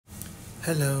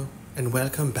Hello and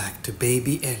welcome back to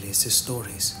Baby Alice's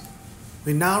stories.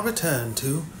 We now return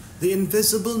to The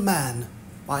Invisible Man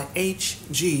by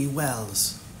H.G.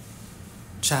 Wells.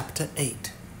 Chapter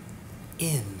 8.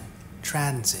 In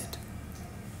Transit.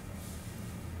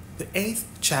 The 8th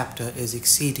chapter is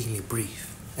exceedingly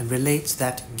brief and relates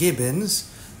that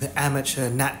Gibbons, the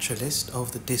amateur naturalist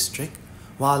of the district,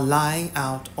 while lying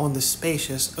out on the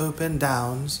spacious open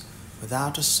downs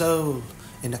without a soul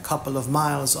in a couple of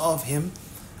miles of him,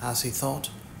 as he thought,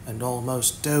 and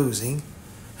almost dozing,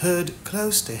 heard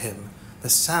close to him the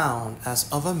sound as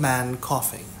of a man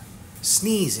coughing,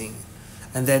 sneezing,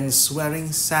 and then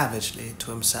swearing savagely to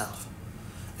himself,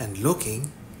 and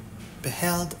looking,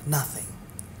 beheld nothing.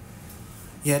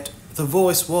 Yet the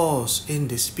voice was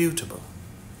indisputable.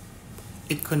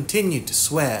 It continued to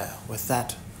swear with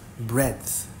that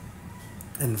breadth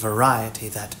and variety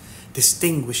that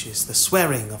distinguishes the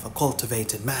swearing of a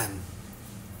cultivated man.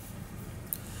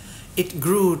 It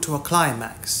grew to a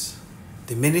climax,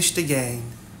 diminished again,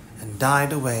 and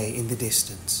died away in the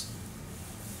distance,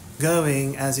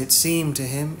 going, as it seemed to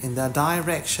him, in the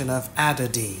direction of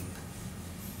Aberdeen.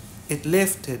 It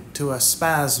lifted to a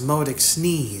spasmodic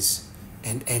sneeze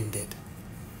and ended.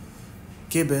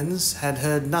 Gibbons had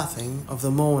heard nothing of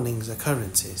the morning's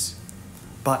occurrences,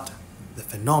 but the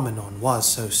phenomenon was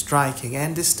so striking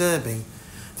and disturbing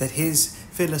that his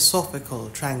philosophical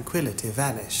tranquillity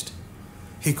vanished.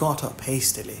 He got up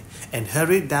hastily and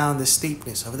hurried down the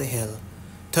steepness of the hill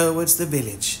towards the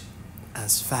village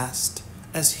as fast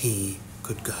as he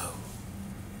could go.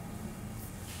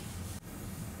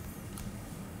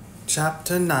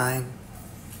 Chapter 9.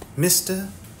 Mr.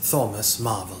 Thomas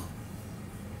Marvel.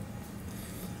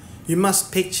 You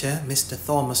must picture Mr.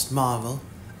 Thomas Marvel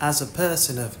as a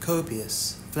person of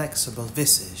copious, flexible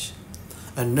visage,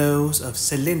 a nose of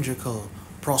cylindrical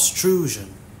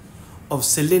protrusion, a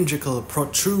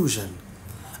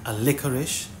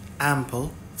liquorish,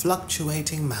 ample,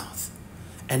 fluctuating mouth,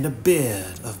 and a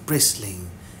beard of bristling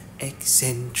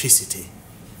eccentricity.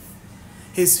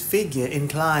 His figure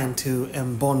inclined to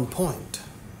embonpoint.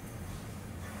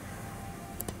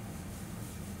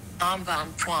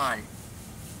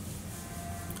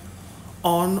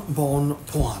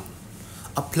 Embonpoint,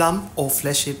 a plump or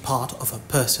fleshy part of a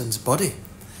person's body,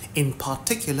 in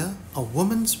particular a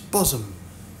woman's bosom.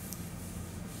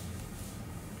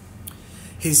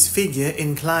 His figure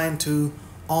inclined to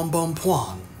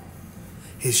embonpoint.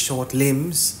 His short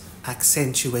limbs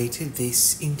accentuated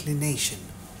this inclination.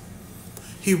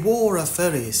 He wore a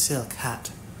furry silk hat,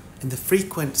 and the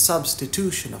frequent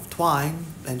substitution of twine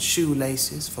and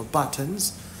shoelaces for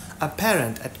buttons,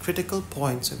 apparent at critical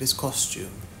points of his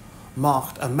costume,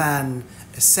 marked a man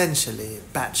essentially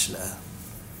bachelor.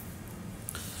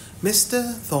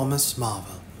 Mr. Thomas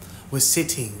Marvel was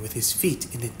sitting with his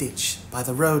feet in a ditch by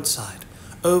the roadside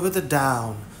over the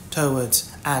down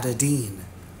towards Aberdeen,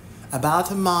 about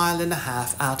 1.5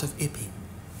 miles out of Iping.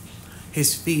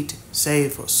 His feet,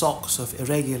 save for socks of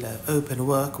irregular open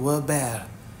work, were bare.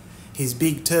 His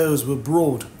big toes were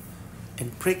broad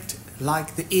and pricked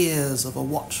like the ears of a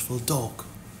watchful dog.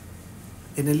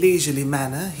 In a leisurely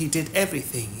manner, he did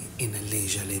everything in a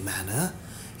leisurely manner.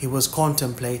 He was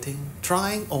contemplating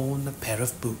trying on a pair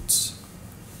of boots.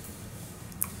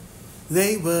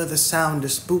 They were the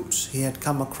soundest boots he had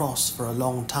come across for a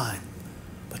long time,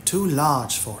 but too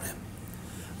large for him,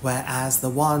 whereas the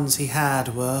ones he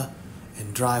had were,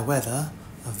 in dry weather,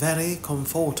 a very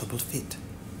comfortable fit,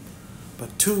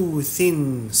 but too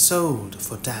thin-soled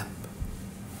for damp.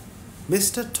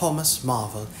 Mr. Thomas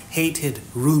Marvel hated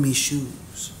roomy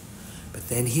shoes, but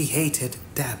then he hated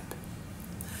damp.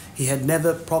 He had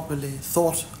never properly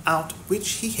thought out which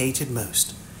he hated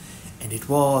most, and it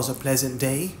was a pleasant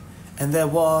day, and there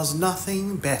was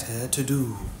nothing better to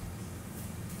do.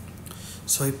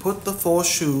 So he put the 4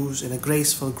 shoes in a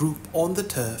graceful group on the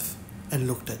turf and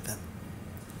looked at them.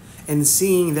 And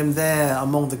seeing them there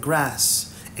among the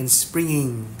grass and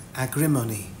springing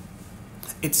agrimony,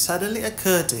 it suddenly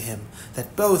occurred to him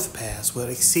that both pairs were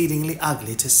exceedingly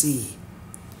ugly to see.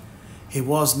 He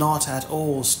was not at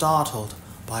all startled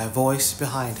by a voice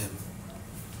behind him.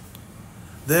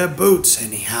 "They're boots,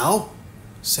 anyhow,"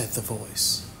 said the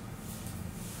voice.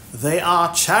 "They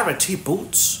are charity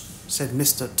boots," said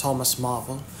Mr. Thomas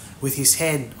Marvel, with his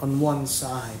head on one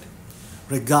side,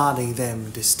 regarding them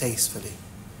distastefully.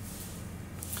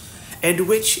 "And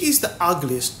which is the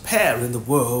ugliest pair in the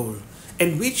world?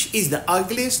 And which is the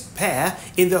ugliest pair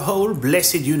in the whole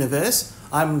blessed universe?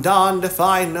 I'm darned if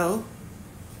I know."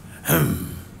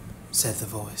 "Hem," said the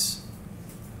voice.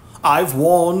 "I've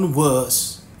worn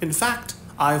worse. In fact,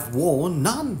 I've worn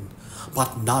none,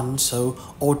 but none so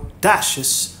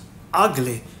audacious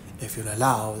ugly, if you'll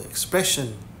allow the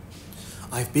expression.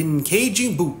 I've been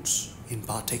caging boots, in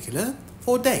particular,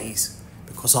 for days,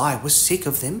 because I was sick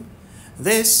of them.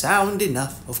 They're sound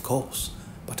enough, of course,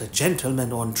 but a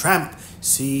gentleman on tramp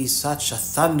sees such a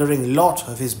thundering lot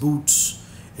of his boots,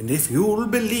 and if you'll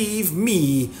believe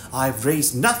me, I've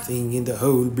raised nothing in the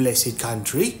whole blessed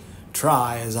country,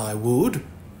 try as I would.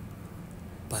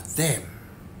 But them,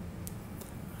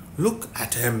 look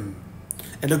at 'em,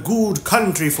 and a good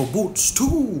country for boots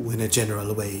too, in a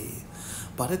general way.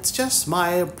 But it's just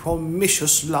my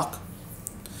promiscuous luck.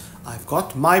 I've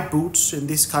got my boots in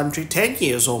this country 10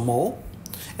 years or more,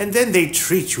 and then they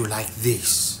treat you like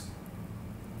this.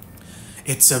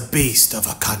 It's a beast of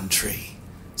a country,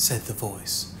 said the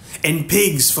voice, and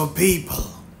pigs for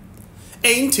people.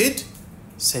 Ain't it?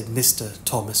 Said Mr.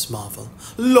 Thomas Marvel.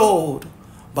 Lord,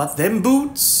 but them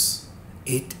boots,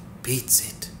 it beats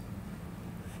it.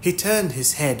 He turned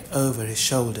his head over his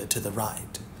shoulder to the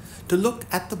right to look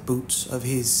at the boots of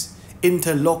his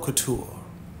interlocutor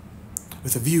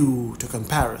with a view to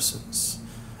comparisons,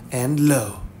 and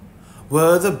lo,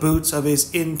 where the boots of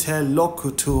his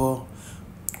interlocutor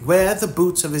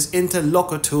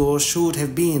should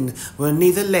have been were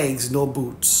neither legs nor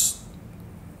boots.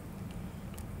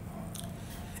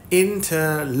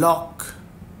 Interlocutor,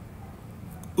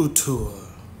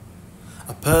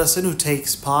 a person who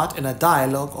takes part in a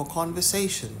dialogue or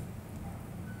conversation.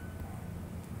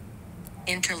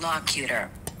 Interlocutor.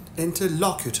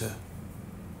 Interlocutor.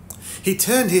 He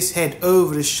turned his head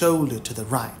over his shoulder to the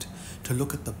right to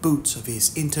look at the boots of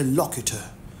his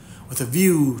interlocutor with a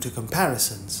view to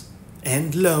comparisons,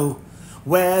 and lo,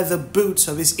 where the boots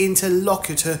of his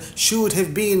interlocutor should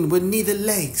have been were neither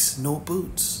legs nor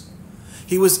boots.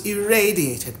 He was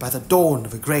irradiated by the dawn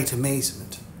of a great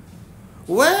amazement.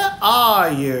 "Where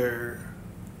are you?"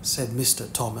 said Mr.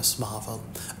 Thomas Marvel,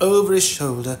 over his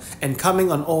shoulder and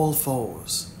coming on all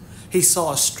fours. He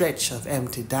saw a stretch of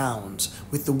empty downs,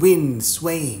 with the wind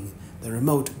swaying the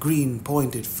remote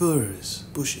green-pointed furze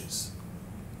bushes.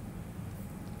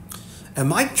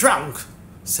 "Am I drunk?"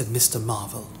 said Mr.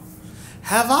 Marvel.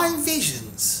 "Have I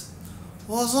visions?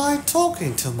 Was I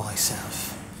talking to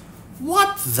myself?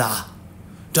 What the?"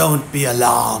 "Don't be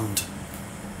alarmed,"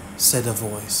 said a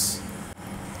voice.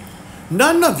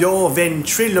 "None of your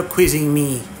ventriloquizing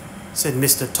me," said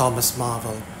Mr. Thomas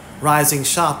Marvel, rising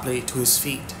sharply to his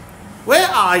feet. "Where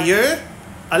are you?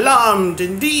 Alarmed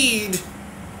indeed."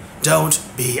 "Don't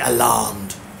be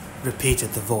alarmed,"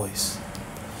 repeated the voice.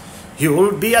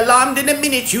 "You'll be alarmed in a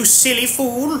minute, you silly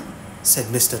fool," said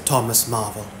Mr. Thomas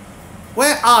Marvel.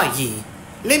 "Where are ye?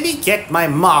 Let me get my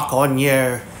mark on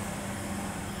yer."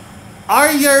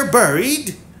 "Are yer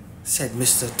buried?" said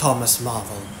Mr. Thomas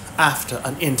Marvel, after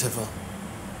an interval.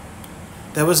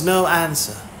 There was no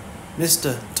answer.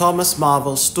 Mr. Thomas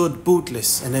Marvel stood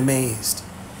bootless and amazed,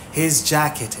 his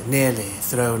jacket nearly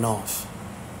thrown off.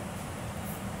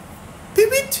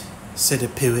 "Pewit," said a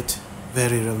pewit,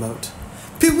 very remote.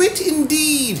 "Pewit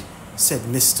indeed," said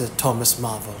Mr. Thomas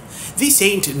Marvel. "This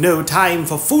ain't no time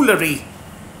for foolery."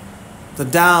 The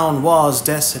down was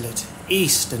desolate,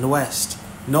 east and west,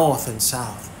 north and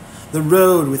south. The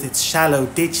road with its shallow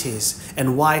ditches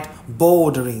and white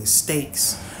bordering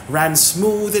stakes ran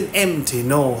smooth and empty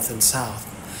north and south,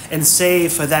 and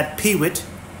save for that pewit,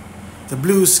 the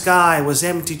blue sky was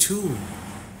empty too.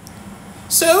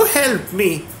 "So help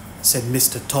me," said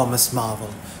Mr. Thomas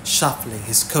Marvel, shuffling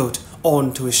his coat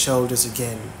onto his shoulders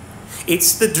again.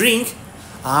 "It's the drink.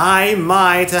 I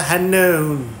might ha'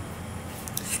 known."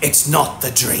 "It's not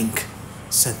the drink,"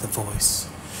 said the voice.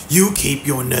 "You keep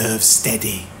your nerves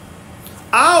steady."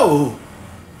 "Ow!"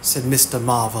 said Mr.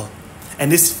 Marvel,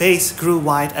 and his face grew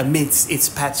white amidst its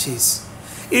patches.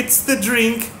 "It's the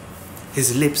drink,"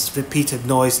 his lips repeated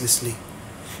noiselessly.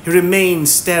 He remained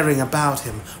staring about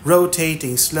him,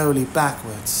 rotating slowly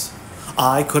backwards.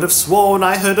 "I could have sworn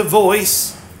I heard a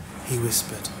voice," he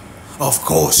whispered. "Of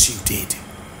course you did."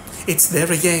 "It's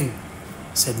there again,"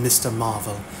 said Mr.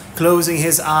 Marvel, closing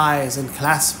his eyes and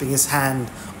clasping his hand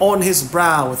on his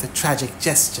brow with a tragic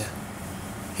gesture.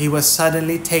 He was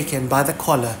suddenly taken by the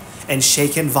collar and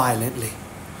shaken violently,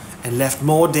 and left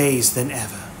more dazed than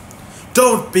ever.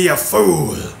 "Don't be a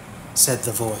fool," said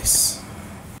the voice.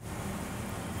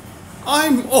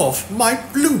 "I'm off my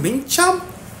blooming chump,"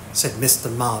 said Mr.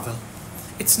 Marvel.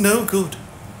 "It's no good.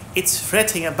 It's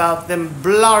fretting about them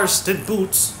blarsted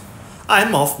boots.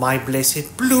 I'm off my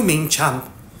blessed blooming chump,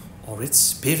 or its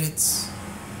spirits."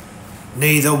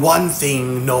 "Neither one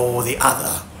thing nor the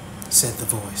other," said the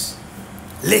voice.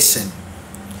 "Listen."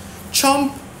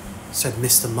 "Chump," said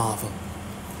Mr. Marvel.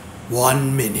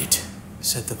 "1 minute,"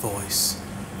 said the voice,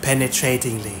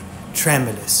 penetratingly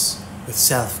tremulous. with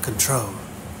self-control.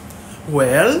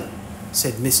 "Well,"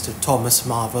 said Mr. Thomas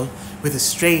Marvel, with a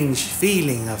strange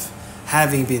feeling of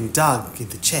having been dug in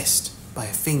the chest by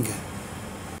a finger.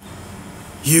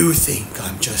 "You think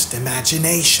I'm just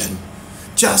imagination.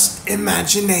 Just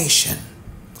imagination."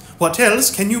 "What else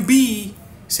can you be?"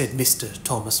 said Mr.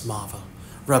 Thomas Marvel,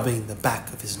 rubbing the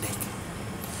back of his neck.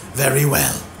 "Very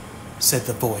well," said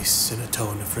the voice in a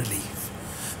tone of relief.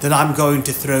 "Then I'm going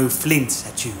to throw flints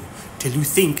at you till you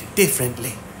think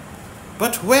differently."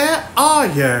 "But where are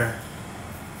you?"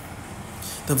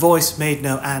 The voice made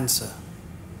no answer.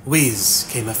 Whiz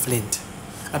came a flint,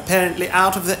 apparently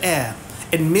out of the air,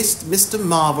 and missed Mr.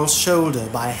 Marvel's shoulder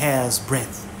by a hair's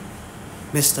breadth.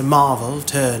 Mr. Marvel,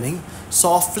 turning,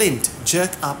 saw Flint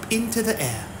jerk up into the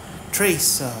air,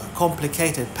 trace a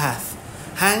complicated path,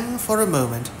 hang for a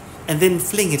moment, and then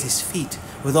fling at his feet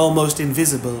with almost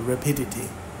invisible rapidity.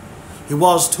 He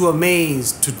was too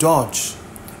amazed to dodge.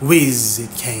 Whiz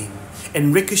it came,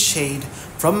 and ricocheted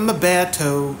from a bare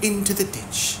toe into the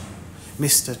ditch.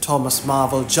 Mr. Thomas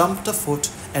Marvel jumped a foot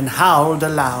and howled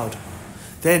aloud.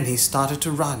 Then he started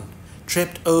to run,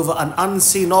 tripped over an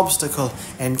unseen obstacle,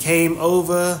 and came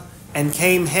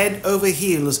head over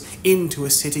heels into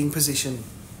a sitting position.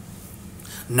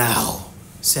 "Now,"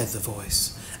 said the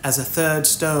voice, as a third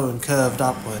stone curved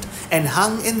upward and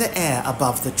hung in the air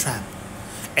above the trap.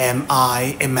 "Am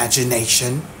I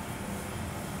imagination?"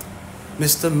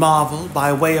 Mr. Marvel,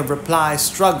 by way of reply,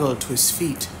 struggled to his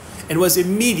feet and was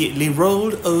immediately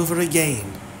rolled over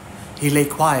again. He lay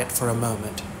quiet for a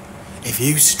moment. "If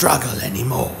you struggle any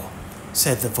more,"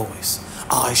 said the voice,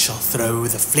 "I shall throw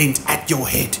the flint at your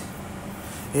head."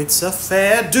 "It's a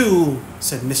fair do,"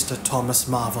 said Mr. Thomas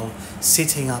Marvel,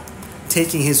 sitting up,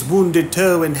 taking his wounded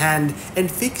toe in hand and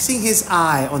fixing his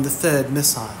eye on the third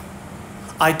missile.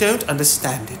 "I don't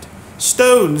understand it.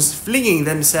 Stones flinging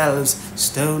themselves,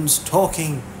 stones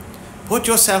talking. Put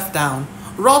yourself down.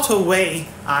 Rot away.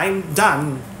 I'm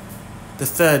done." The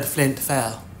third flint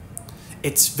fell.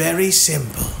 "It's very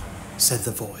simple," said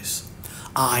the voice.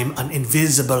 "I'm an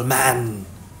invisible man."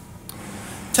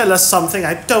 "Tell us something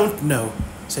I don't know,"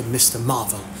 said Mr.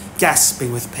 Marvel,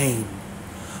 gasping with pain.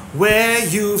 "Where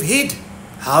you've hid,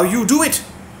 how you do it.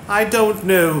 I don't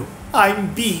know.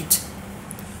 I'm beat."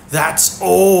 "That's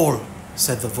all,"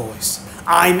 said the voice.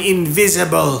 "I'm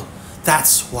invisible.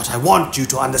 That's what I want you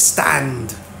to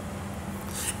understand."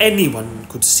 "Anyone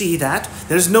could see that.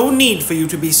 There's no need for you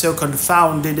to be so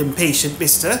confounded impatient,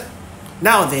 mister.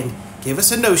 Now then, give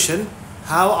us a notion.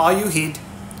 How are you hid?"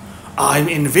 "I'm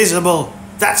invisible.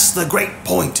 That's the great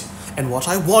point. And what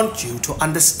I want you to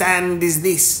understand is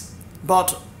this."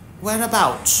 "But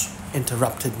whereabouts?"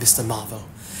 interrupted Mr. Marvel.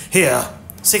 "Here,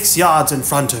 6 yards in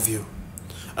front of you."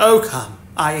 "Oh, come,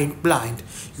 I ain't blind.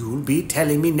 You'll be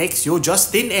telling me next you're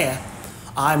just thin air.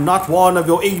 I'm not one of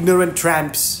your ignorant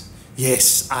tramps."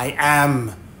 "Yes, I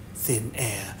am thin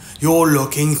air. You're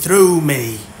looking through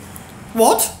me."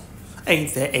 "What?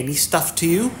 Ain't there any stuff to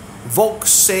you?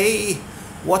 Vox say,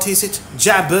 what is it?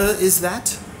 Jabber, is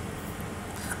that?"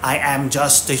 "I am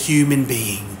just a human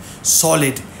being,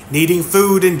 solid, needing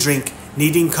food and drink,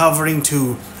 needing covering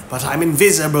too, but I'm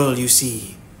invisible, you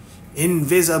see."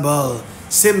 "Invisible.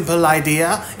 Simple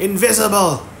idea.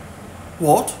 Invisible."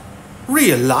 "What?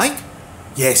 Real like?"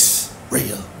 "Yes,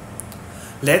 real."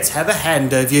 "Let's have a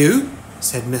hand of you,"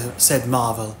 said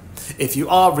Marvel. "If you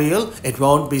are real, it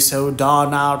won't be so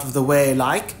darn out of the way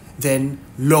like. Then,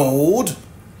 Lord,"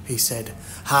 he said,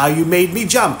 "how you made me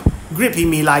jump, gripping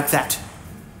me like that."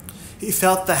 He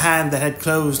felt the hand that had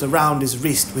closed around his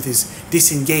wrist with his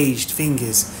disengaged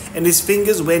fingers, and his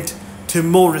fingers went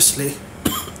timorously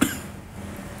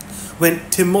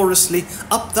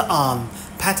up the arm,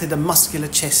 patted a muscular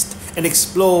chest, and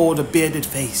explored a bearded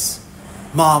face.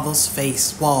 Marvel's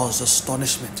face was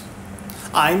astonishment.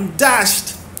 "I'm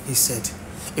dashed," he said.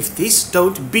 "If this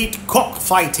don't beat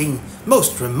cockfighting,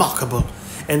 most remarkable.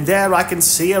 And there I can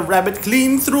see a rabbit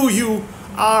clean through you,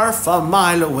 'arf a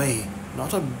mile away.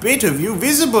 Not a bit of you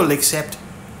visible except—"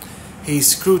 He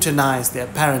scrutinized the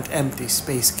apparent empty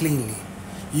space cleanly.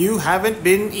 "You haven't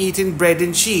been eating bread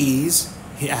and cheese?"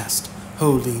 he asked,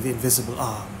 holding the invisible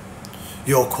arm.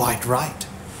 "You're quite right.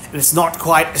 And it's not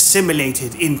quite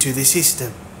assimilated into the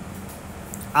system."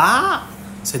 "Ah,"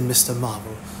 said Mr.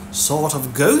 Marvel, "sort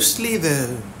of ghostly,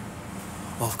 though."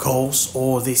 "Of course,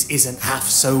 all this isn't half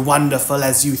so wonderful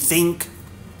as you think."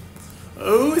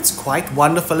 "Oh, it's quite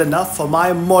wonderful enough for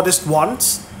my modest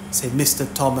wants," said Mr.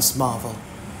 Thomas Marvel.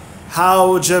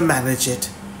 "How'd you manage it?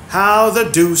 How the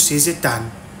deuce is it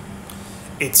done?"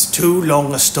 "It's too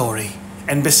long a story.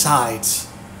 And besides—"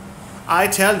 "I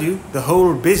tell you, the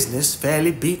whole business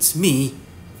fairly beats me,"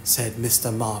 said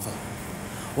Mr. Marvel.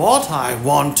 What I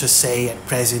want to say at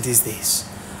present is this.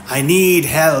 I need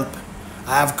help.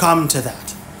 I have come to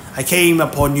that. I came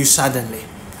upon you suddenly.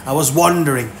 I was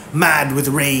wandering, mad with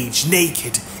rage,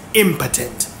 naked,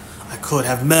 impotent. I could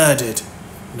have murdered,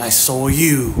 and I saw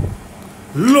you.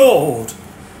 Lord,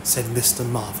 said Mr.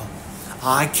 Marvel.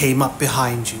 I came up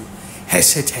behind you,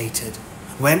 hesitated,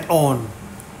 went on.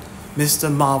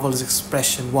 Mr. Marvel's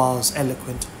expression was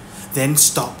eloquent, then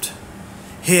stopped.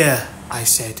 Here, I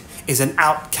said, is an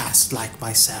outcast like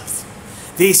myself.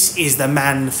 This is the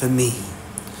man for me.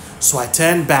 So I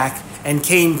turned back and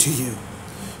came to you.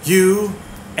 You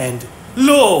and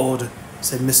Lord,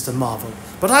 said Mr. Marvel,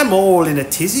 but I'm all in a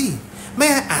tizzy. May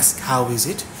I ask how is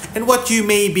it, and what you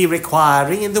may be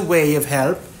requiring in the way of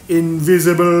help,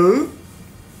 invisible?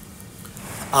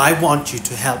 I want you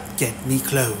to help get me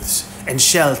clothes and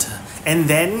shelter, and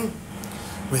then,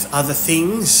 with other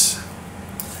things,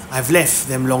 I've left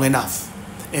them long enough.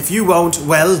 If you won't,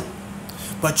 well,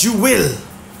 but you will,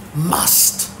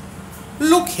 must.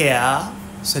 Look here,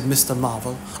 said Mr.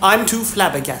 Marvel, I'm too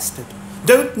flabbergasted.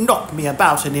 Don't knock me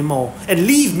about any more, and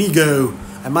leave me go.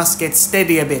 I must get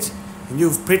steady a bit, and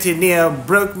you've pretty near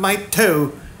broke my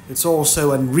toe. It's all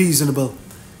so unreasonable.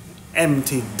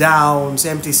 Empty downs,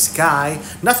 empty sky,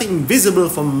 nothing visible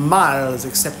for miles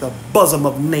except the bosom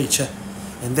of nature.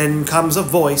 And then comes a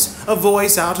voice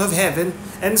out of heaven,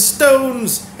 and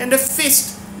stones, and a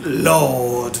fist.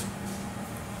 Lord!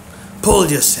 Pull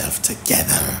yourself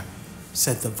together,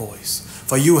 said the voice,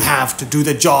 for you have to do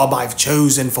the job I've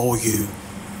chosen for you.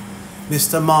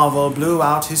 Mr. Marvel blew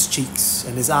out his cheeks,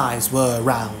 and his eyes were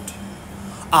round.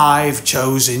 I've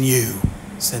chosen you,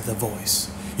 said the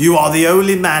voice. You are the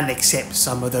only man except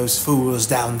some of those fools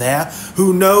down there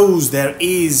who knows there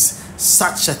is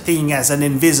such a thing as an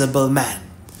invisible man.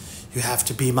 You have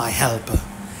to be my helper.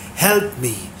 Help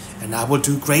me, and I will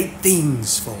do great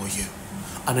things for you.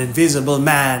 An invisible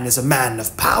man is a man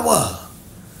of power.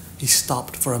 He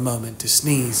stopped for a moment to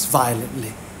sneeze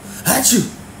violently.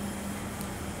 Achoo!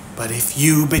 But if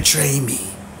you betray me,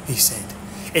 he said,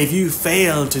 if you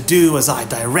fail to do as I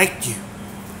direct you.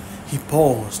 He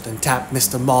paused and tapped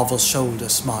Mr. Marvel's shoulder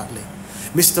smartly.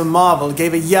 Mr. Marvel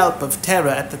gave a yelp of terror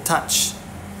at the touch.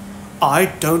 I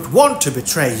don't want to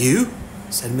betray you,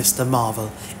 said Mr.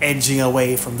 Marvel, edging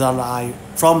away from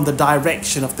the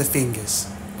direction of the fingers.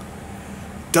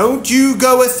 Don't you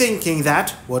go a-thinking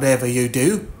that, whatever you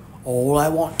do. All I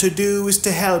want to do is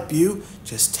to help you.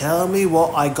 Just tell me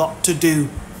what I got to do.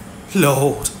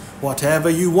 Lord, whatever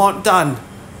you want done,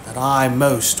 that I'm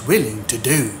most willing to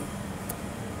do.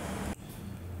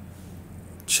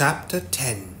 Chapter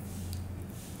 10.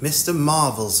 Mr.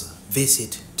 Marvel's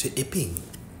Visit to Iping.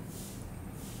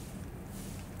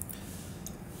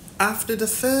 After the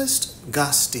first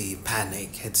gusty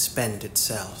panic had spent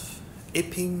itself,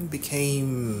 Iping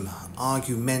became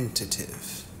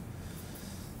argumentative.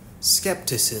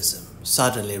 Skepticism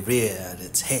suddenly reared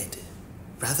its head,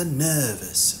 rather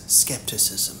nervous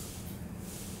skepticism.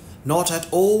 Not at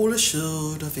all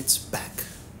assured of its back,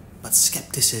 but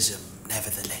skepticism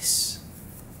nevertheless.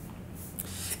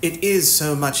 It is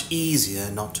so much easier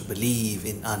not to believe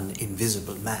in an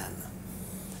invisible man,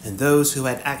 and those who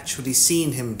had actually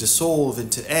seen him dissolve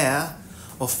into air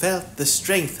or felt the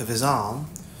strength of his arm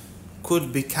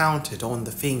could be counted on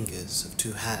the fingers of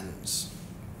two hands.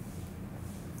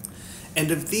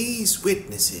 And of these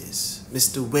witnesses,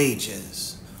 Mr.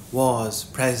 Wagers was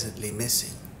presently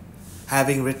missing,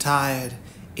 having retired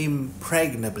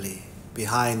impregnably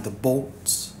behind the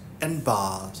bolts and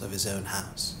bars of his own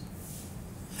house.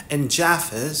 And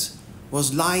Jaffers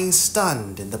was lying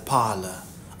stunned in the parlour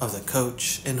of the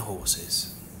Coach and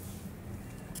Horses.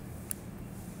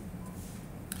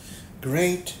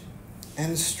 Great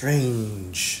and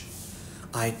strange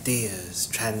ideas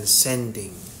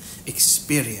transcending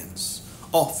experience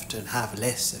often have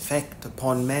less effect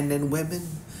upon men and women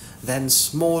than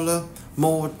smaller,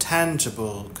 more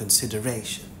tangible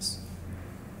considerations.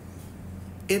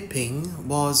 Iping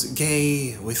was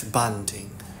gay with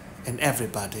bunting, and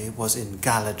everybody was in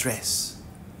gala dress.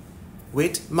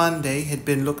 Whit Monday had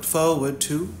been looked forward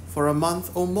to for a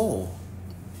month or more.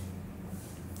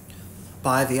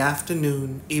 By the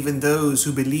afternoon, even those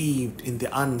who believed in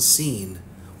the unseen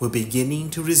were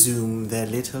beginning to resume their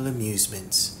little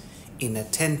amusements in a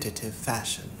tentative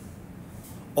fashion,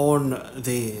 on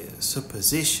the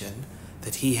supposition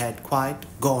that he had quite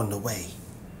gone away,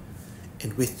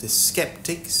 and with the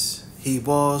skeptics he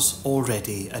was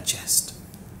already a jest.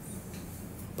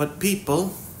 But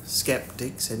people,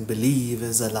 skeptics and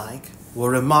believers alike, were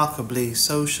remarkably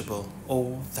sociable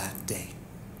all that day.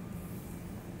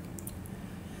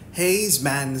 Hayes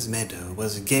Man's Meadow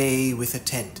was gay with a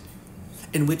tent,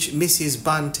 in which Mrs.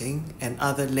 Bunting and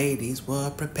other ladies were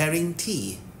preparing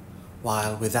tea,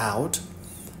 while without,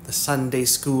 the Sunday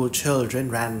school children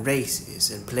ran races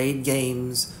and played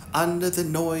games under the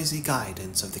noisy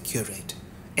guidance of the curate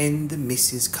and the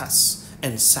Mrs. Cuss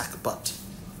and Sackbut.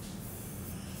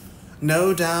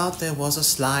 No doubt there was a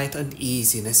slight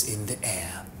uneasiness in the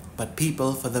air, but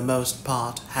people for the most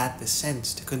part had the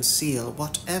sense to conceal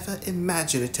whatever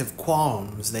imaginative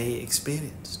qualms they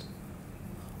experienced.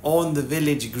 On the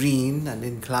village green an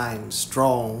incline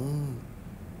strong,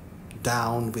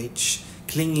 down which,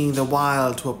 clinging the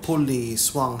while to a pulley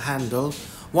swung handle,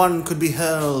 one could be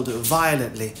hurled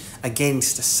violently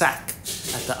against a sack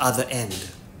at the other end,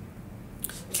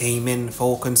 came in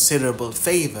for considerable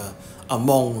favour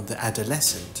among the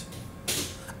adolescent,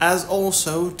 as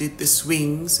also did the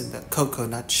swings in the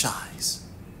coconut shies.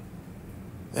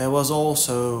 There was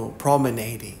also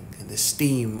promenading, and the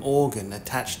steam organ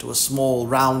attached to a small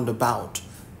roundabout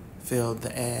filled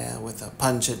the air with a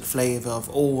pungent flavour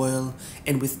of oil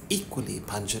and with equally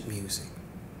pungent music.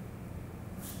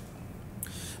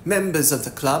 Members of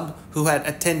the club who had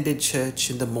attended church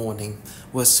in the morning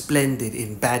were splendid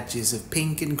in badges of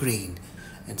pink and green,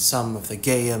 and some of the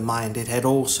gayer-minded had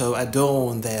also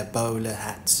adorned their bowler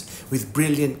hats with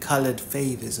brilliant-coloured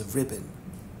favours of ribbon.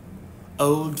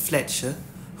 Old Fletcher,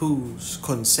 whose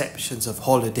conceptions of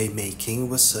holiday-making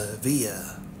were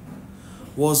severe,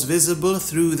 was visible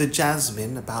through the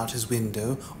jasmine about his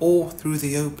window or through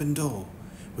the open door,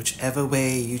 whichever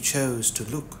way you chose to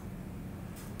look,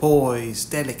 poised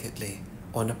delicately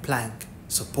on a plank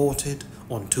supported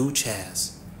on 2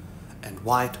 chairs, and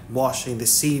whitewashing the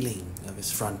ceiling of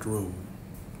his front room.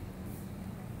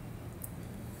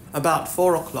 About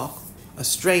 4 o'clock, a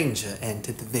stranger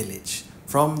entered the village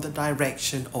from the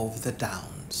direction of the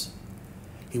downs.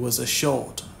 He was a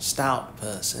short, stout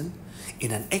person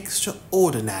in an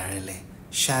extraordinarily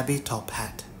shabby top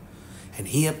hat, and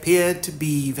he appeared to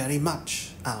be very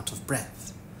much out of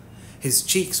breath. His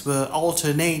cheeks were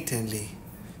alternately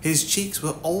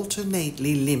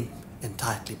limp and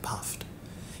tightly puffed.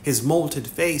 His malted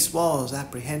face was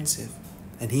apprehensive,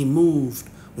 and he moved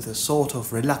with a sort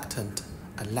of reluctant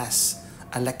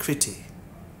alacrity.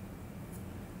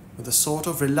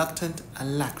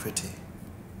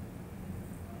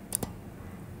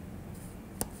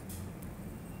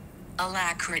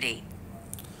 Alacrity.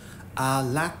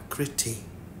 Alacrity.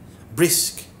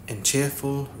 Brisk and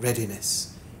cheerful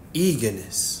readiness.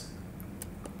 Eagerness.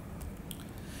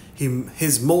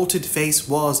 His malted face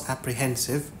was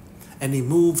apprehensive, and he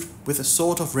moved with a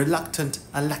sort of reluctant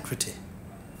alacrity.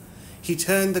 He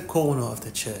turned the corner of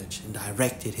the church and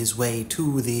directed his way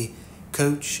to the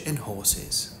Coach and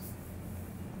Horses.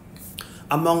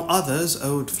 Among others,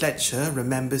 old Fletcher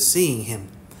remembers seeing him,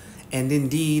 and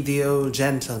indeed the old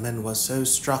gentleman was so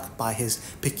struck by his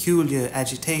peculiar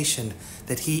agitation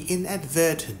that he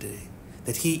inadvertently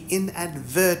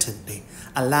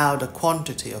allowed a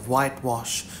quantity of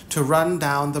whitewash to run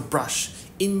down the brush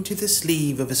into the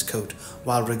sleeve of his coat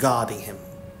while regarding him.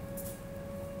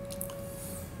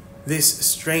 This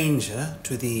stranger,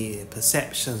 to the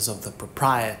perceptions of the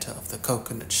proprietor of the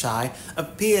coconut shy,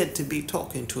 appeared to be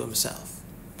talking to himself,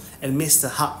 and Mr.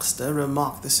 Huckster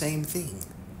remarked the same thing.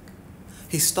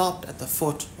 He stopped at the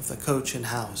foot of the Coach and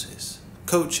Horses.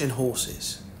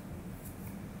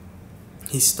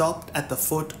 He stopped at the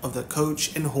foot of the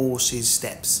Coach and Horses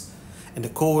steps, and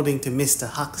according to Mr.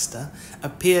 Huckster,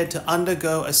 appeared to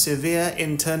undergo a severe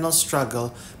internal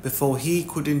struggle before he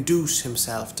could induce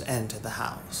himself to enter the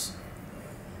house.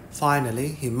 Finally,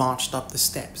 he marched up the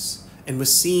steps, and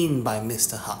was seen by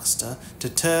Mr. Huckster to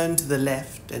turn to the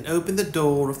left and open the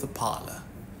door of the parlour.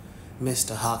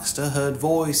 Mr. Huckster heard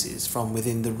voices from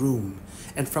within the room,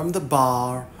 and from the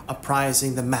bar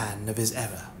apprising the man of his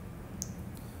error.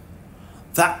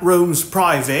 "That room's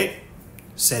private,"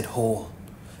 said Hall,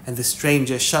 and the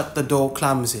stranger shut the door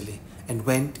clumsily and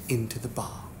went into the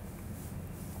bar.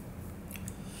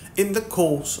 In the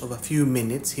course of a few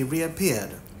minutes he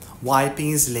reappeared, wiping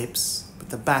his lips with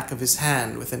the back of his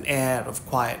hand with an air of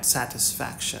quiet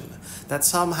satisfaction that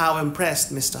somehow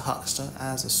impressed Mr. Huckster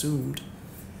as assumed.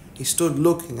 He stood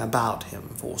looking about him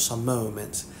for some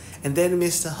moments, and then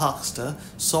Mr. Huckster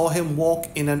saw him walk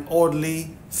in an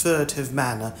orderly, furtive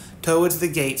manner towards the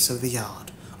gates of the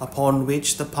yard, upon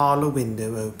which the parlour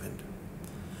window opened.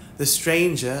 The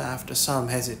stranger, after some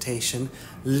hesitation,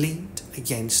 leant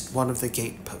against one of the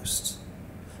gate-posts,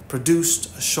 produced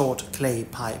a short clay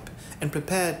pipe, and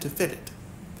prepared to fill it.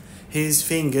 His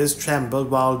fingers trembled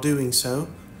while doing so.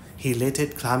 He lit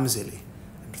it clumsily,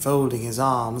 and folding his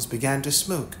arms, began to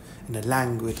smoke in a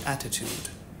languid attitude.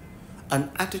 an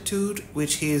attitude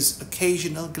which his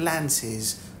occasional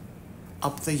glances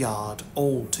up the yard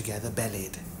altogether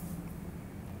belied.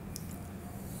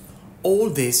 All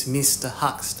this Mr.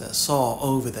 Huckster saw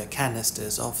over the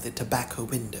canisters of the tobacco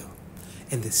window,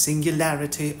 and the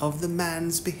singularity of the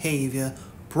man's behaviour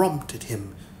prompted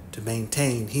him to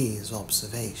maintain his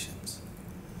observations.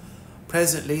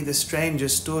 Presently the stranger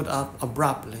stood up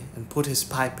abruptly and put his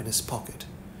pipe in his pocket.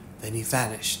 Then he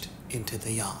vanished into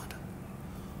the yard.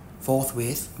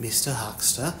 Forthwith Mr.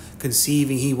 Huckster,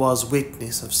 conceiving he was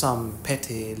witness of some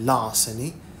petty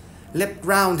larceny, leapt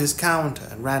round his counter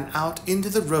and ran out into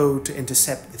the road to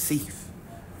intercept the thief.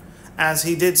 As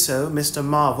he did so, Mr.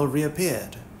 Marvel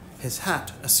reappeared, his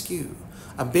hat askew,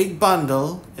 a big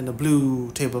bundle in a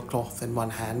blue tablecloth in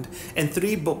one hand, and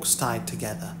 3 books tied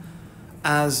together,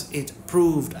 as it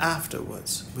proved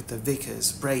afterwards, with the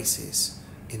vicar's braces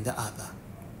in the other.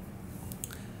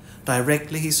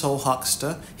 Directly he saw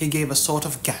Huckster, he gave a sort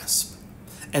of gasp,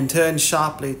 and turned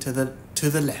sharply to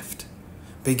the left,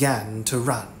 began to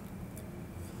run.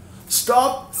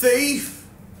 "Stop, thief!"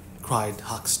 cried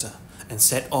Huckster, and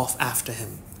set off after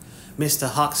him. Mr.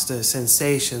 Huckster's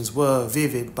sensations were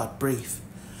vivid but brief.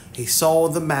 He saw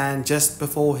the man just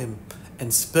before him,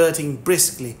 and spurting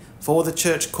briskly for the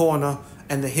church corner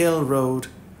and the hill road,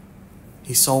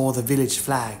 he saw the village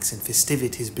flags and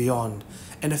festivities beyond,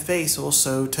 and a face or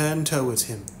so turned towards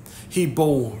him. He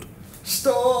bawled,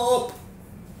 "Stop!"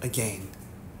 again.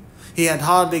 He had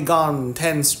hardly gone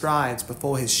 10 strides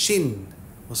before his shin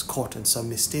was caught in some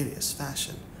mysterious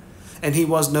fashion, and he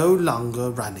was no longer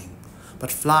running,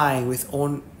 but flying with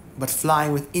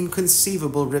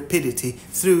inconceivable rapidity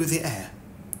through the air.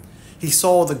 He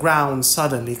saw the ground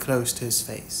suddenly close to his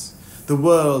face. The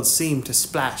world seemed to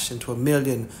splash into a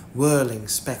million whirling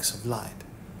specks of light,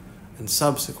 and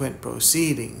subsequent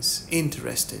proceedings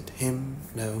interested him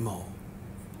no more.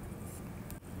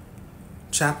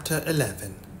 Chapter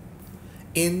 11.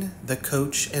 In the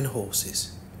Coach and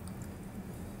Horses.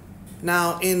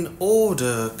 Now, in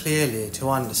order clearly to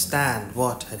understand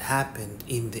what had happened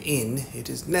in the inn, it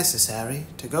is necessary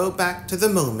to go back to the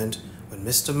moment when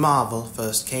Mr. Marvel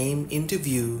first came into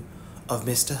view of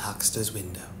Mr. Huckster's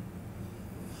window.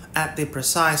 At the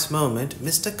precise moment,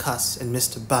 Mr. Cuss and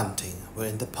Mr. Bunting were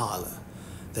in the parlour.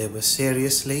 They were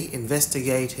seriously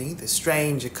investigating the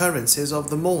strange occurrences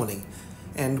of the morning,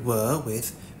 and were,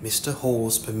 with Mr.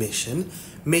 Hall's permission,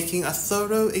 making a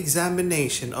thorough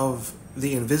examination of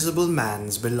the invisible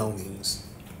man's belongings.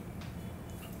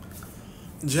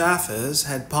 Jaffers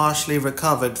had partially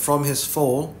recovered from his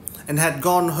fall, and had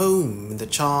gone home in the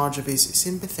charge of his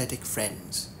sympathetic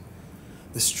friends.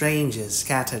 The stranger's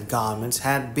scattered garments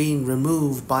had been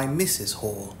removed by Mrs.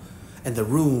 Hall, and the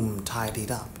room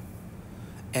tidied up.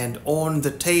 And on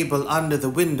the table under the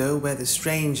window where the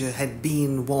stranger had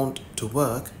been wont to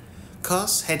work,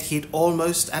 Cuss had hit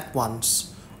almost at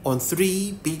once on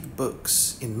 3 big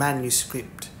books in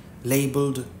manuscript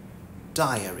labelled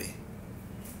Diary.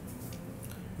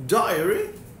 "Diary?"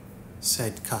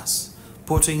 said Cuss,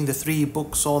 putting the 3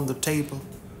 books on the table.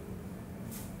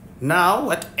 "Now,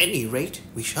 at any rate,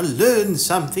 we shall learn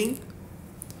something."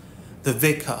 The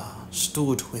vicar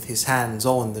stood with his hands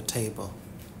on the table.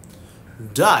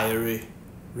 "Diary,"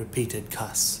 repeated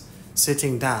Cuss,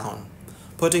 sitting down,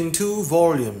 putting 2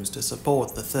 volumes to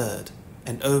support the 3rd,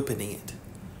 and opening it.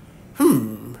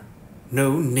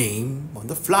 No name on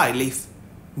the flyleaf.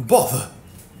 Bother!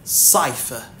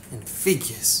 Cipher and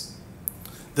figures."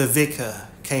 The vicar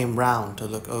came round to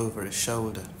look over his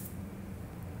shoulder.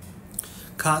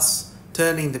 Cuss,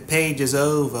 turning the pages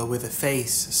over with a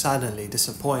face suddenly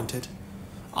disappointed.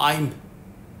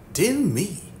 Dear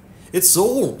me, it's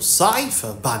all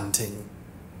cipher, Bunting."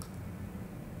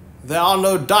 "There are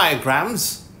no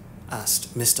diagrams?"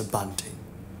 asked Mr. Bunting.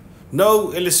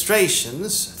 "No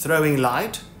illustrations throwing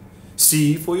light?"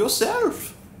 "See for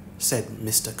yourself," said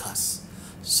Mr. Cuss.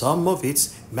 "Some of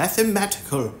it's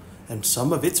mathematical, and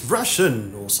some of it's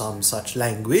Russian, or some such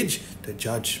language, to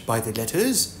judge by the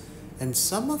letters, and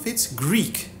some of it's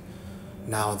Greek.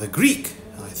 Now the Greek,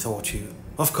 I thought you—"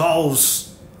 "Of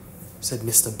course," said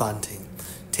Mr. Bunting,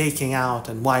 taking out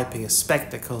and wiping his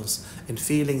spectacles, and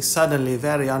feeling suddenly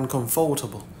very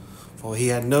uncomfortable, for he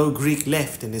had no Greek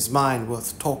left in his mind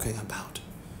worth talking about.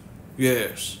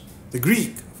 "Yes, the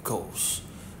Greek, of course,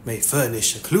 may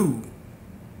furnish a clue."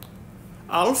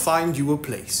 "I'll find you a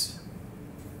place."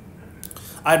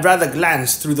 "I'd rather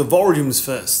glance through the volumes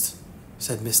first,"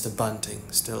 said Mr. Bunting,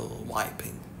 still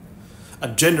wiping. "A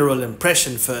general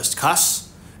impression first, Cuss,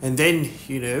 and then,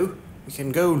 we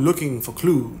can go looking for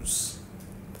clues."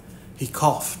 He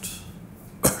coughed,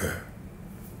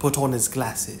 put on his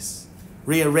glasses,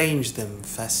 rearranged them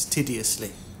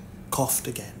fastidiously, coughed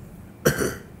again,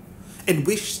 and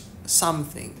wished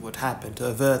something would happen to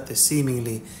avert the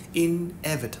seemingly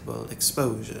inevitable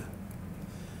exposure.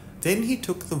 Then he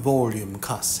took the volume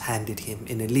Cuss handed him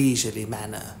in a leisurely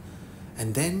manner,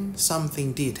 and then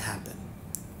something did happen.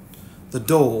 The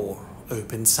door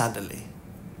opened suddenly.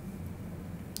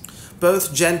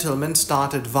 Both gentlemen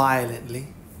started violently,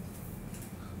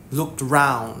 looked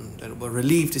round, and were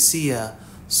relieved to see a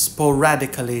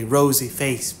sporadically rosy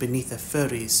face beneath a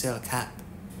furry silk cap.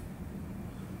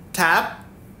 "Tap?"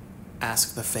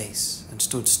 asked the face, and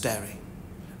stood staring.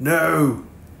 "No,"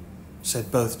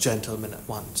 said both gentlemen at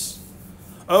once.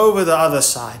 "Over the other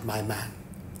side, my man,"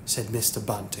 said Mr.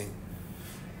 Bunting.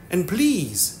 "And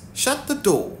please, shut the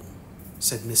door,"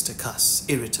 said Mr. Cuss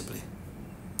irritably.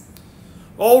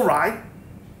 "All right,"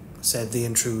 said the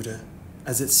intruder,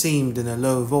 as it seemed in a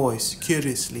low voice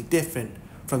curiously different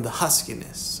from the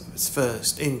huskiness of its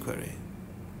first inquiry.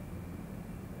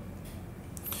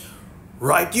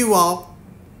 "Right you are,"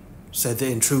 said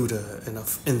the intruder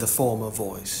in the former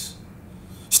voice.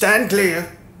 "Stand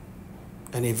clear,"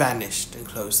 and he vanished and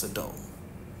closed the door.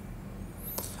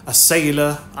 "A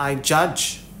sailor, I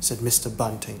judge," said Mr.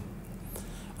 Bunting.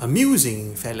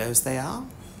 "Amusing fellows they are.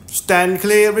 Stand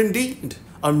clear indeed,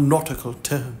 a nautical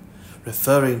term,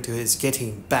 referring to his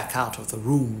getting back out of the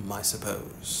room, I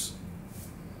suppose."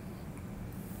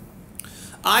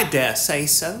 "I dare say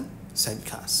so," said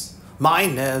Cuss. "My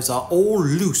nerves are all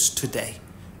loose today.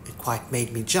 It quite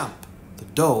made me jump, the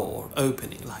door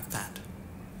opening like that."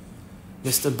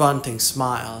 Mr. Bunting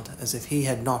smiled as if he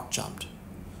had not jumped.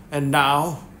 "And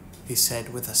now," he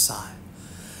said with a sigh,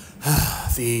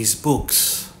 "these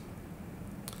books."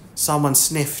 Someone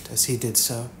sniffed as he did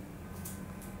so.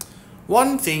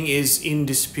 "One thing is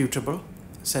indisputable,"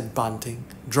 said Bunting,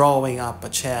 drawing up a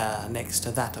chair next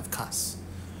to that of Cuss.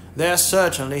 "There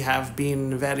certainly have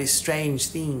been very strange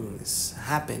things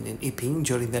happen in Iping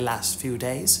during the last few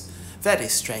days. Very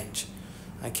strange.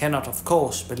 I cannot, of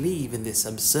course, believe in this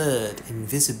absurd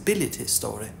invisibility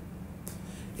story."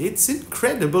 "It's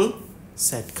incredible,"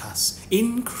 said Cuss.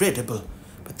 "Incredible.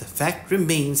 But the fact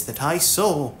remains that I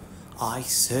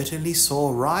certainly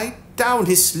saw right down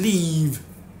his sleeve."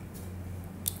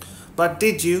 "But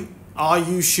did you? Are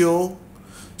you sure?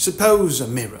 Suppose a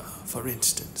mirror, for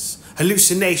instance.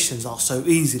 Hallucinations are so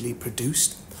easily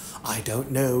produced. I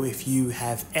don't know if you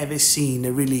have ever seen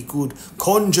a really good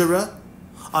conjurer."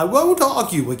 "I won't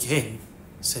argue again,"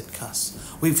 said Cuss.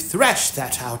 "We've thrashed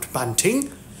that out,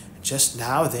 Bunting. Just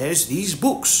now there's these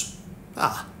books.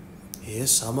 Ah,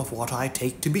 here's some of what I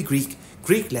take to be Greek.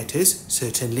 Greek letters,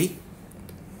 certainly."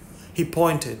 He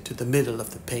pointed to the middle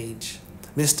of the page.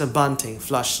 Mr. Bunting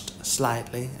flushed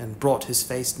slightly and brought his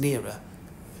face nearer,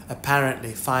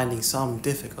 apparently finding some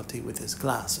difficulty with his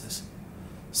glasses.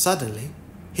 Suddenly,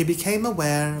 he became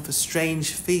aware of a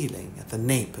strange feeling at the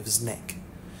nape of his neck.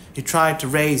 He tried to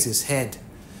raise his head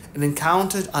and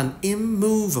encountered an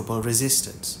immovable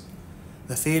resistance.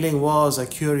 The feeling was a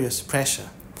curious pressure,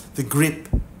 the grip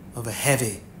of a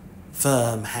heavy,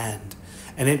 firm hand,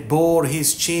 and it bore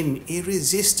his chin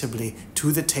irresistibly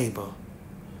to the table.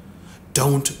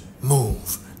 "Don't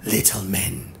move, little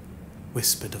men,"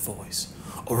 whispered a voice,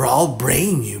 "or I'll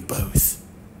brain you both."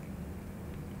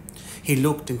 He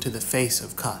looked into the face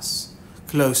of Cuss,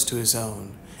 close to his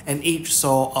own, and each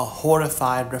saw a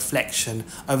horrified reflection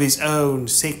of his own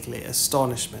sickly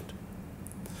astonishment.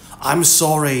 "I'm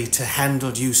sorry to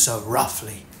handle you so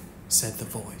roughly," said the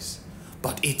voice,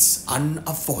 "but it's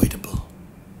unavoidable."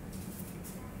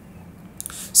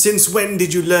 "Since when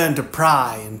did you learn to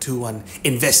pry into an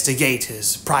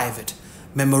investigator's private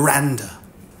memoranda?"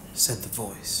 said the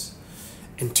voice,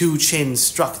 and two chins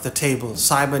struck the table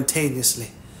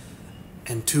simultaneously,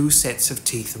 and two sets of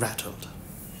teeth rattled.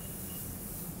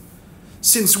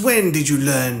 "Since when did you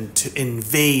learn to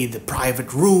invade the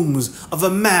private rooms of a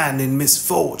man in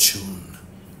misfortune?"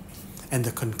 And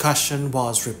the concussion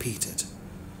was repeated.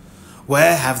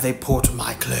 "Where have they put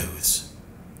my clothes?"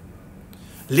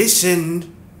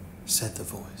 "Listen," said the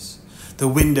voice. "The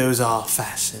windows are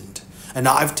fastened, and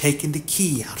I've taken the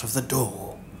key out of the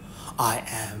door. I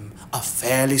am a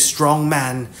fairly strong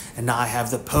man, and I have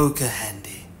the poker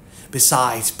handy.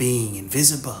 Besides being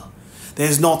invisible,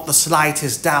 there's not the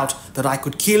slightest doubt that I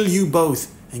could kill you both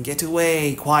and get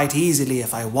away quite easily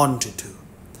if I wanted to.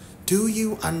 Do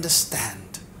you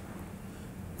understand?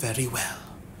 Very well.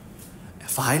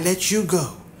 If I let you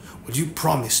go, will you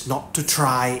promise not to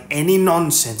try any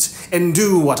nonsense and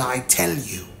do what I tell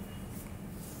you?"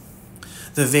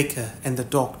 The vicar and the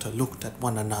doctor looked at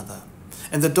one another,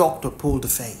 and the doctor pulled a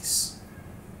face.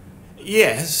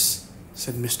 "Yes,"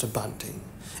 said Mr. Bunting,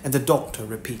 and the doctor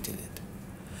repeated it.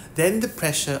 Then the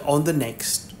pressure on the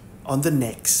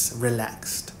necks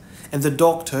relaxed, and the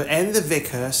doctor and the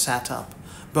vicar sat up,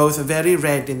 both very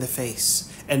red in the face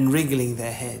and wriggling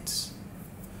their heads.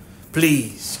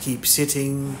 "Please keep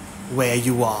sitting where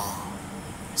you are,"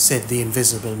 said the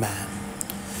Invisible Man.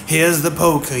 "Here's the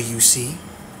poker, you see.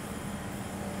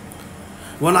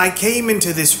 When I came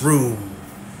into this room,"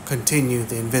 continued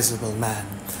the Invisible Man,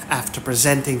 after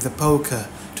presenting the poker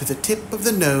to the tip of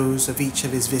the nose of each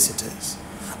of his visitors,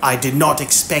 "I did not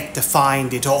expect to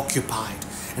find it occupied,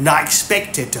 and I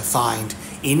expected to find,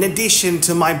 in addition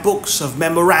to my books of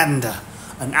memoranda,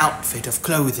 an outfit of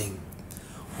clothing.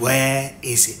 Where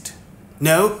is it?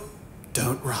 No,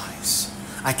 don't rise.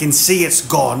 I can see it's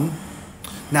gone.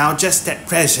 Now, just at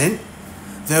present,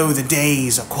 though the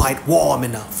days are quite warm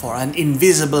enough for an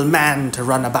invisible man to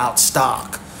run about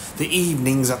stark, the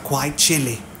evenings are quite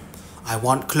chilly. I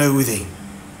want clothing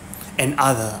and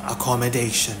other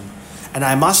accommodation, and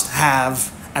I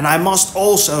must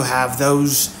also have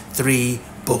those 3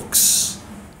 books."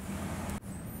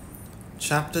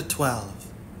 Chapter 12.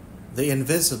 The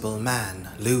Invisible Man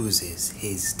loses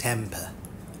his temper.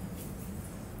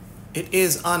 It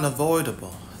is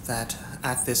unavoidable that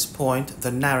at this point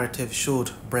the narrative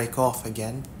should break off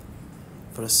again,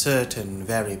 for a certain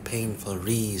very painful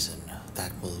reason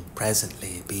that will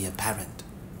presently be apparent.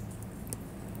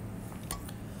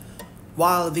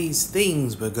 While these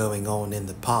things were going on in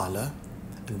the parlour,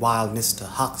 and while Mr.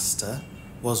 Huckster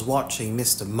was watching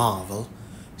Mr. Marvel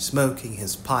smoking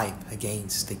his pipe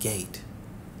against the gate,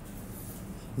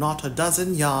 not a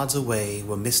dozen yards away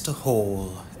were Mr.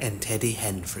 Hall and Teddy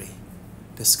Henfrey,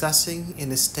 discussing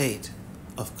in a state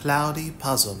of cloudy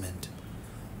puzzlement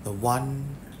the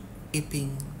one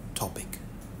Iping topic.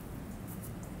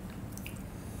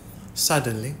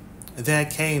 Suddenly there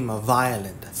came a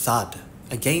violent thud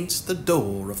against the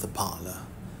door of the parlour,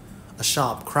 a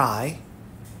sharp cry,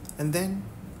 and then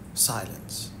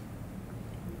silence.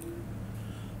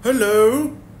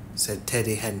 "Hello," said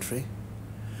Teddy Henfrey.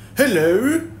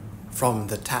 "Hello," from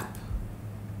the tap.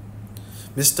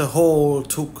 Mr. Hall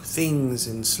took things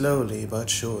in slowly but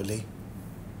surely.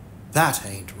 "That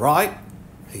ain't right,"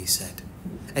 he said,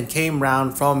 and came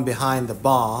round from behind the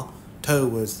bar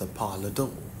towards the parlour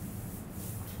door.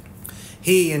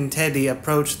 He and Teddy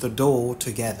approached the door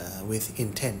together with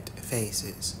intent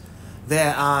faces,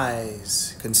 their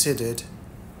eyes considered.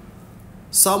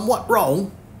 "Somewhat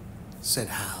wrong,"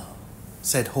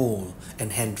 said Hall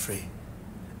and Henfrey.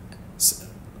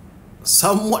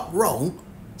 "Somewhat wrong,"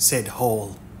 said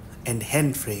Hall, and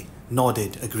Henfrey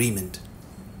nodded agreement.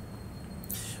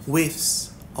 Whiffs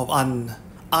of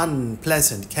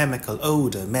unpleasant chemical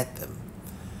odour met them,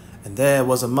 and there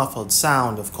was a muffled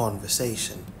sound of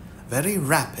conversation, very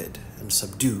rapid and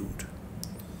subdued.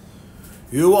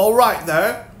 "You all right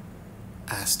there?"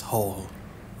 asked Hall,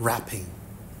 rapping.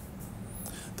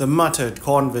 The muttered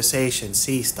conversation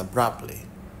ceased abruptly,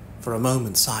 for a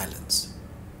moment's silence.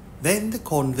 Then the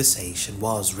conversation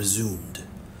was resumed,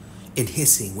 in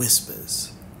hissing whispers.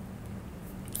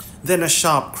 Then a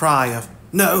sharp cry of,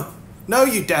 "No, no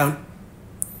you don't!"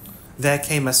 There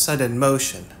came a sudden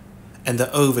motion, and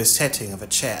the oversetting of a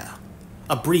chair.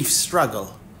 A brief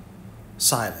struggle.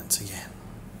 Silence again.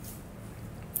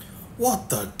 "What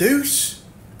the deuce?"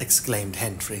 exclaimed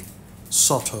Henfrey,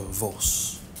 sotto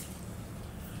voce.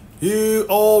 "You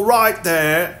all right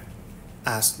there?"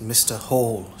 asked Mr.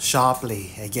 Hall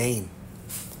sharply again.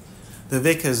 The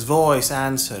vicar's voice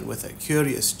answered with a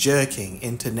curious jerking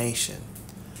intonation.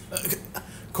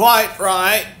 "Quite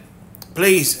right.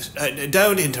 Please,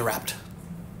 don't interrupt."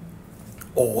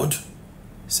 "Odd,"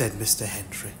 said Mr.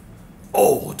 Henfrey.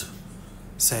 "Odd,"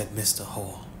 said Mr.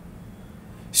 Hall.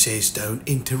 "Says don't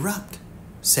interrupt,"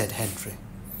 said Henfrey.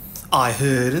 "I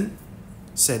heard 'un,"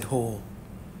 said Hall.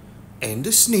 "And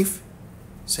a sniff,"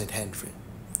 said Henfrey.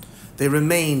 They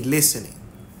remained listening.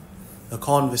 The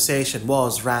conversation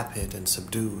was rapid and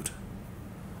subdued.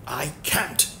 "I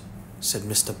can't," said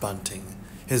Mr. Bunting,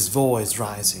 his voice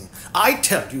rising. "I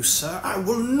tell you, sir, I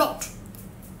will not."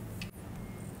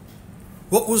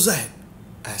 "What was that?"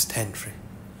 asked Henfrey.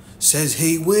 "Says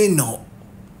he we're not,"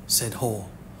 said Hall.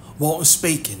 "Wasn't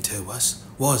speaking to us,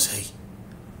 was he?"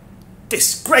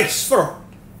 "Disgraceful,"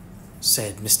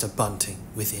 said Mr. Bunting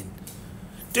within.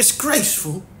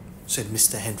 "Disgraceful," said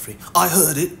Mr. Henfrey. "I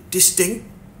heard it distinct."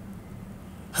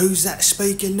 "Who's that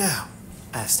speaking now?"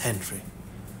 asked Henfrey.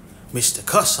 "Mr.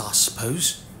 Cuss, I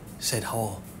suppose," said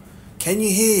Hall. "Can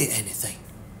you hear anything?"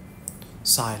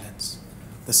 Silence.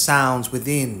 The sounds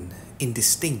within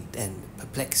indistinct and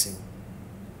perplexing.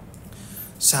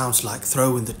 "Sounds like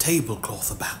throwing the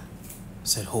tablecloth about,"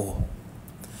 said Hall.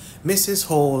 Mrs.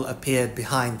 Hall appeared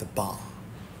behind the bar.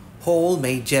 Hall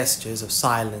made gestures of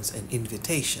silence and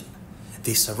invitation.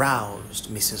 This aroused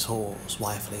Mrs. Hall's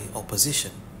wifely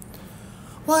opposition.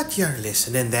 "What you're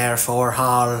listening there for,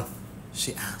 Hall?"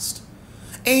 she asked.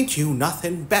 "Ain't you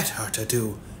nothing better to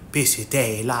do, busy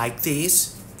day like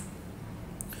this?"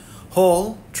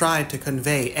 Hall tried to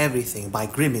convey everything by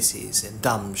grimaces and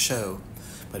dumb show,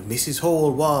 but Mrs.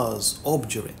 Hall was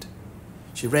obdurate.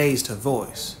 She raised her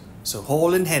voice, so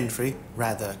Hall and Henry,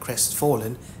 rather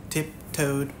crestfallen,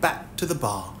 tiptoed back to the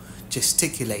bar,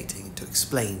 gesticulating to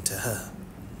explain to her.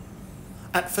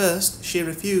 At first, she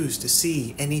refused to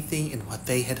see anything in what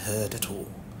they had heard at all.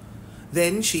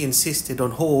 Then she insisted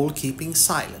on Hall keeping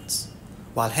silence,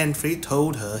 while Henry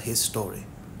told her his story.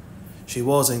 She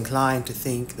was inclined to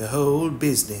think the whole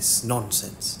business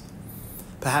nonsense.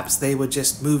 Perhaps they were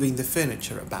just moving the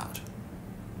furniture about.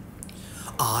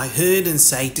 "I heard and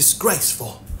say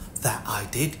disgraceful, that I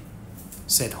did,"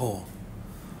 said Hall.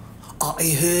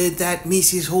 "I heard that,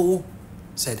 Mrs. Hall,"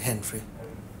 said Henry.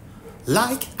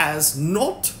 "Like as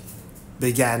not,"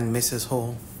 began Mrs.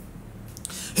 Hall.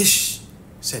 "Hish,"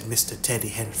 said Mr. Teddy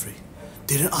Henry.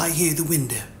 "Didn't I hear the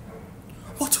window?"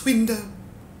 "What window?"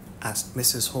 asked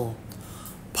Mrs. Hall.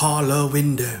 "Parlour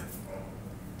window,"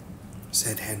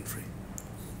 said Henry.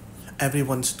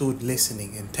 Everyone stood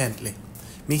listening intently.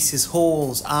 Mrs.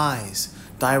 Hall's eyes,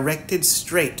 directed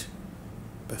straight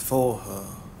before her,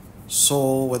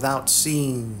 saw without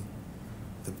seeing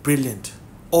the brilliant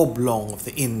oblong of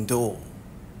the inn door,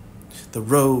 the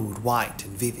road white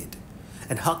and vivid,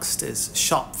 and Huckster's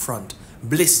shop front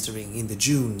blistering in the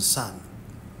June sun.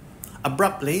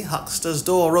 Abruptly, Huckster's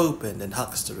door opened and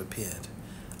Huckster appeared,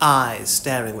 eyes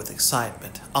staring with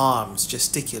excitement, arms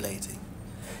gesticulating.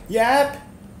 "Yap!"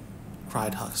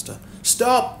 cried Huckster.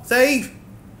 "Stop, thief!"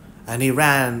 And he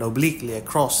ran obliquely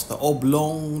across the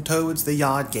oblong towards the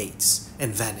yard gates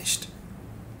and vanished.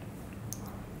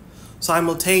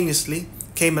 Simultaneously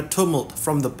came a tumult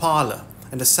from the parlour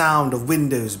and a sound of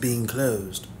windows being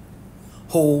closed.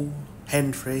 Hall,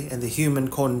 Henry, and the human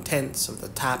contents of the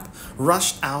tap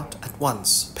rushed out at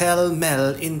once,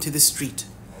 pell-mell into the street.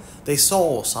 They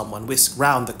saw someone whisk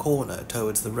round the corner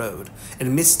towards the road,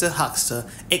 and Mr. Huckster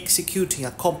executing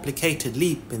a complicated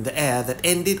leap in the air that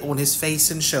ended on his face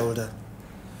and shoulder.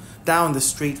 Down the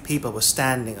street people were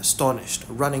standing astonished,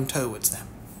 running towards them.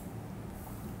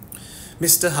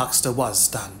 Mr. Huckster was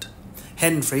stunned.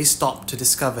 Henry stopped to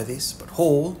discover this, but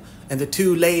Hall and the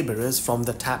two labourers from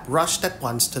the tap rushed at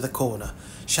once to the corner,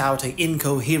 shouting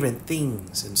incoherent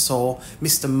things, and saw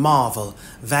Mr. Marvel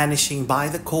vanishing by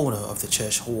the corner of the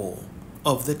church wall.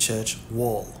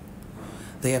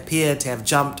 They appeared to have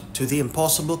jumped to the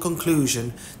impossible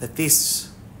conclusion that this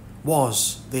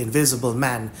was the invisible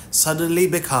man suddenly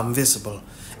become visible,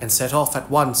 and set off at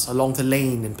once along the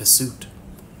lane in pursuit.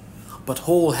 But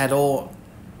Hall had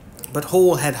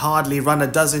hardly run a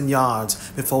dozen yards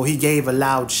before he gave a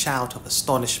loud shout of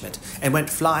astonishment and went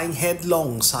flying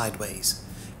headlong sideways,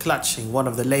 clutching one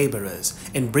of the labourers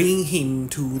and bringing him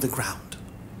to the ground.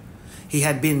 He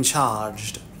had been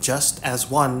charged just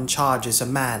as one charges a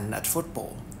man at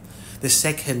football. The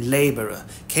second labourer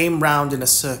came round in a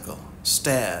circle,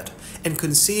 stared, and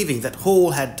conceiving that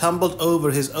Hall had tumbled over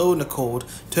his own accord,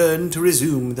 turned to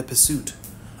resume the pursuit,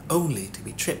 only to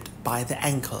be tripped by the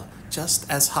ankle just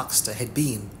as Huckster had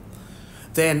been.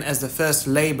 Then, as the first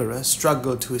labourer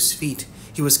struggled to his feet,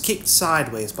 he was kicked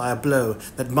sideways by a blow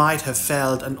that might have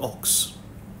felled an ox.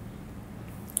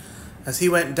 As he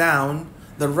went down,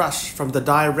 the rush from the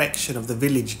direction of the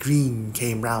village green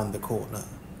came round the corner.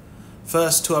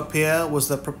 First to appear was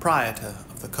the proprietor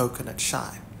of the Coconut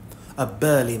Shy, a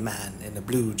burly man in a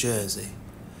blue jersey.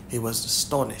 He was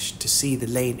astonished to see the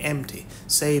lane empty,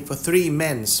 save for 3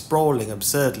 men sprawling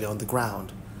absurdly on the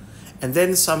ground. And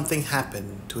then something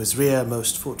happened to his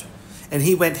rearmost foot, and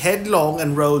he went headlong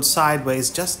and rolled sideways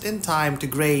just in time to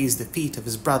graze the feet of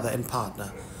his brother and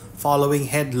partner, following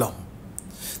headlong.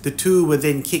 The two were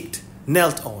then kicked,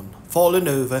 knelt on, fallen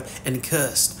over, and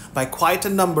cursed by quite a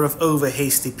number of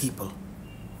over-hasty people.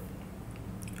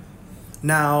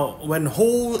 Now, when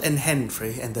Hall and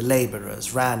Henry and the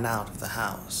labourers ran out of the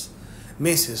house,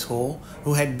 Mrs. Hall,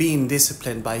 who had been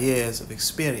disciplined by years of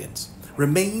experience,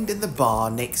 remained in the bar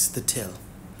next the till,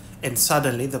 and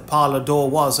suddenly the parlour door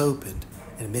was opened,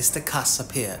 and Mr. Cuss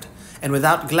appeared, and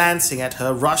without glancing at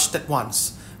her rushed at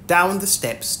once down the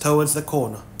steps towards the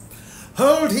corner.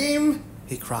 "Hold him!"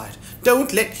 he cried.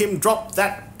 "Don't let him drop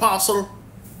that parcel!"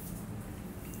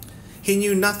 He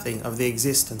knew nothing of the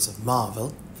existence of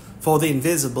Marvel, for the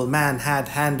invisible man had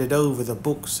handed over the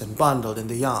books and bundle in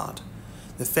the yard.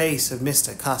 The face of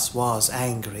Mr. Cuss was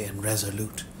angry and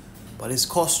resolute, but his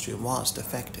costume was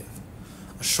defective.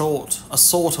 A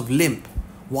sort of limp,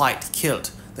 white kilt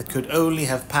that could only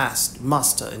have passed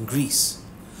muster in Greece.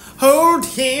 "Hold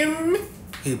him!"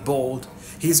 he bawled.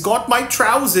 "He's got my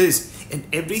trousers and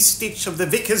every stitch of the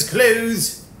vicar's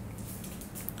clothes."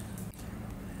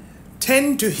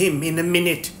 "Tend to him in a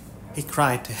minute," he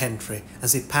cried to Hendry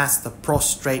as he passed the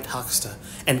prostrate huckster,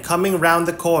 and coming round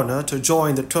the corner to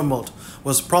join the tumult,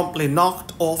 was promptly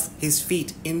knocked off his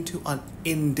feet into an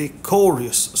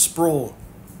indecorous sprawl.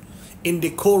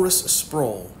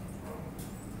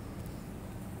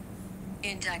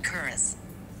 Indecorous.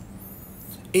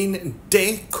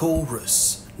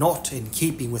 Indecorous, not in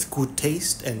keeping with good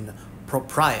taste and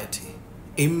propriety.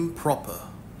 Improper.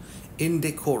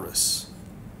 Indecorous.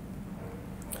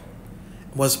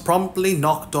 Was promptly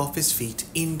knocked off his feet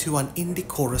into an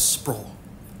indecorous sprawl.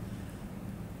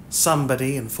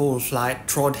 Somebody in full flight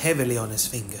trod heavily on his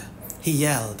finger. He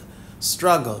yelled,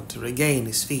 struggled to regain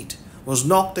his feet, was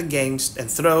knocked against and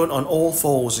thrown on all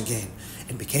fours again,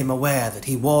 and became aware that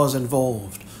he was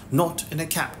involved, not in a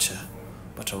capture,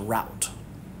 but a rout.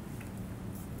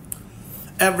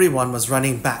 Everyone was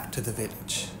running back to the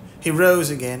village. He rose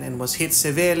again and was hit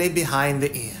severely behind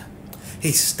the ear.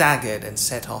 He staggered and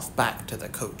set off back to the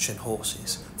coach and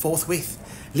horses, forthwith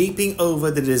leaping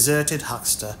over the deserted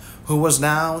huckster, who was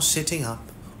now sitting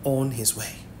up on his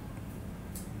way.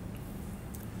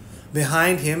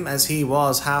 Behind him, as he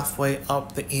was halfway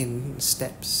up the inn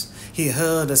steps, he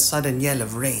heard a sudden yell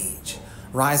of rage,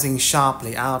 rising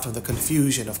sharply out of the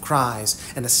confusion of cries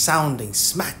and a sounding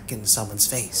smack in someone's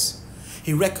face.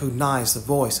 He recognized the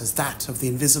voice as that of the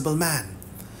Invisible Man,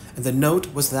 and the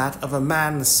note was that of a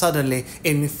man suddenly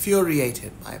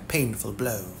infuriated by a painful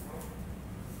blow.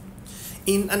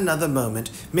 In another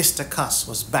moment, Mr. Cuss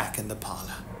was back in the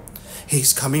parlour.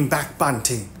 "He's coming back,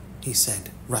 Bunting," he said,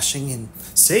 rushing in.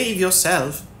 "Save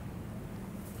yourself."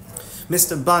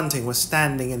 Mr. Bunting was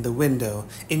standing in the window,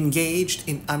 engaged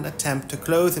in an attempt to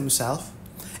clothe himself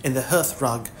in the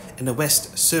hearthrug in the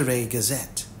West Surrey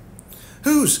Gazette.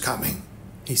 "Who's coming?"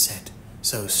 he said,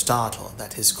 so startled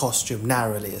that his costume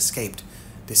narrowly escaped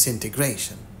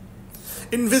disintegration.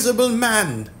 "Invisible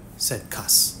Man," said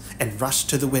Cuss, and rushed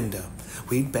to the window.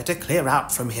 "We'd better clear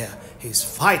out from here. He's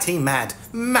fighting mad.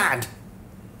 Mad!"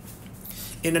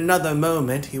 In another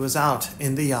moment he was out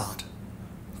in the yard.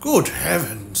 "Good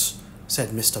heavens,"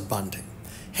 said Mr. Bunting,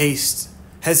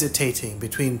 hesitating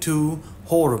between two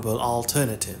horrible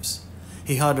alternatives.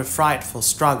 He heard a frightful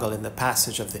struggle in the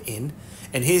passage of the inn,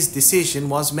 and his decision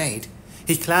was made.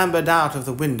 He clambered out of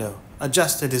the window,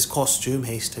 adjusted his costume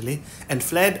hastily, and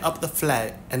fled up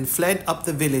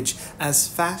the village as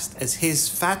fast as his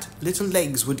fat little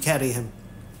legs would carry him.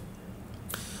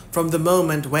 From the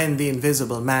moment when the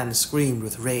Invisible Man screamed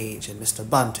with rage and Mr.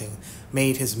 Bunting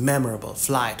made his memorable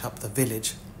flight up the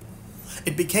village,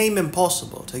 it became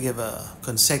impossible to give a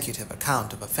consecutive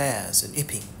account of affairs in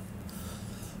Iping.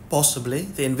 Possibly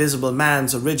the Invisible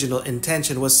Man's original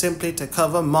intention was simply to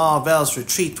cover Marvell's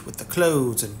retreat with the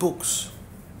clothes and books.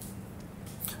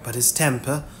 But his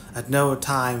temper, at no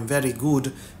time very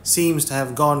good, seems to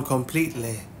have gone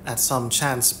completely at some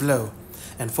chance blow,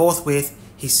 and forthwith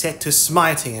he set to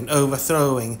smiting and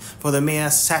overthrowing for the mere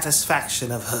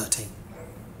satisfaction of hurting.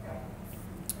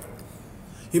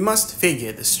 You must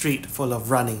figure the street full of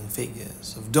running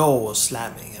figures, of doors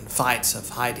slamming, and fights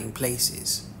for hiding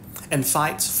places.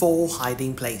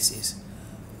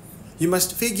 You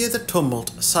must figure the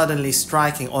tumult suddenly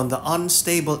striking on the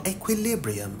unstable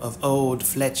equilibrium of old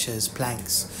Fletcher's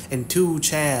planks and two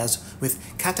chairs with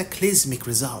cataclysmic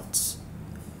results.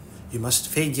 You must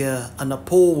figure an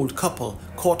appalled couple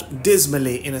caught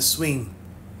dismally in a swing.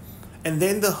 And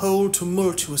then the whole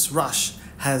tumultuous rush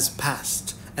has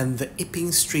passed, and the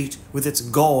Iping street with its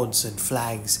gauds and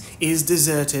flags is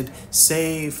deserted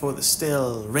save for the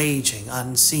still raging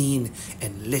unseen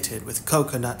and littered with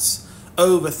coconuts,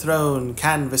 overthrown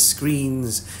canvas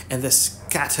screens, and the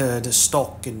scattered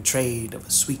stock in trade of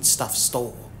a sweet stuff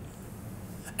stall.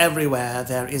 Everywhere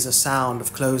there is a sound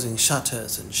of closing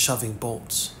shutters and shoving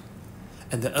bolts,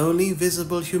 and the only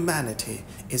visible humanity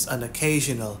is an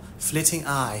occasional flitting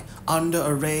eye under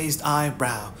a raised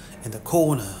eyebrow in the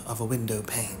corner of a window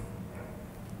pane.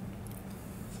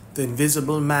 The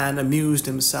Invisible Man amused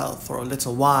himself for a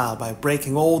little while by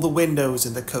breaking all the windows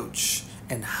in the coach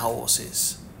and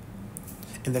horses.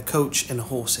 And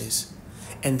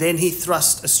then he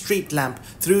thrust a street lamp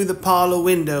through the parlour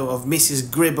window of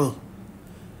Mrs. Gribble.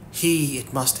 He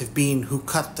it must have been who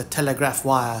cut the telegraph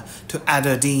wire to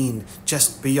Aberdeen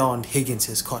just beyond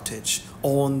Higgins's cottage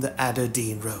on the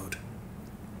Aberdeen road.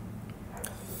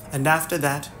 And after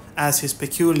that, as his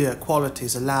peculiar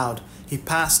qualities allowed, he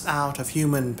passed out of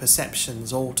human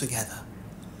perceptions altogether,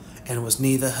 and was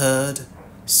neither heard,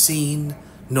 seen,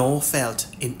 nor felt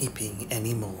in Iping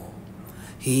any more.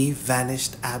 He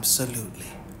vanished absolutely.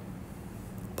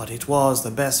 But it was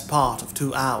the best part of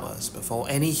 2 hours before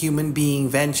any human being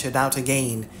ventured out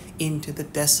again into the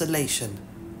desolation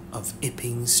of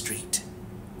Iping Street.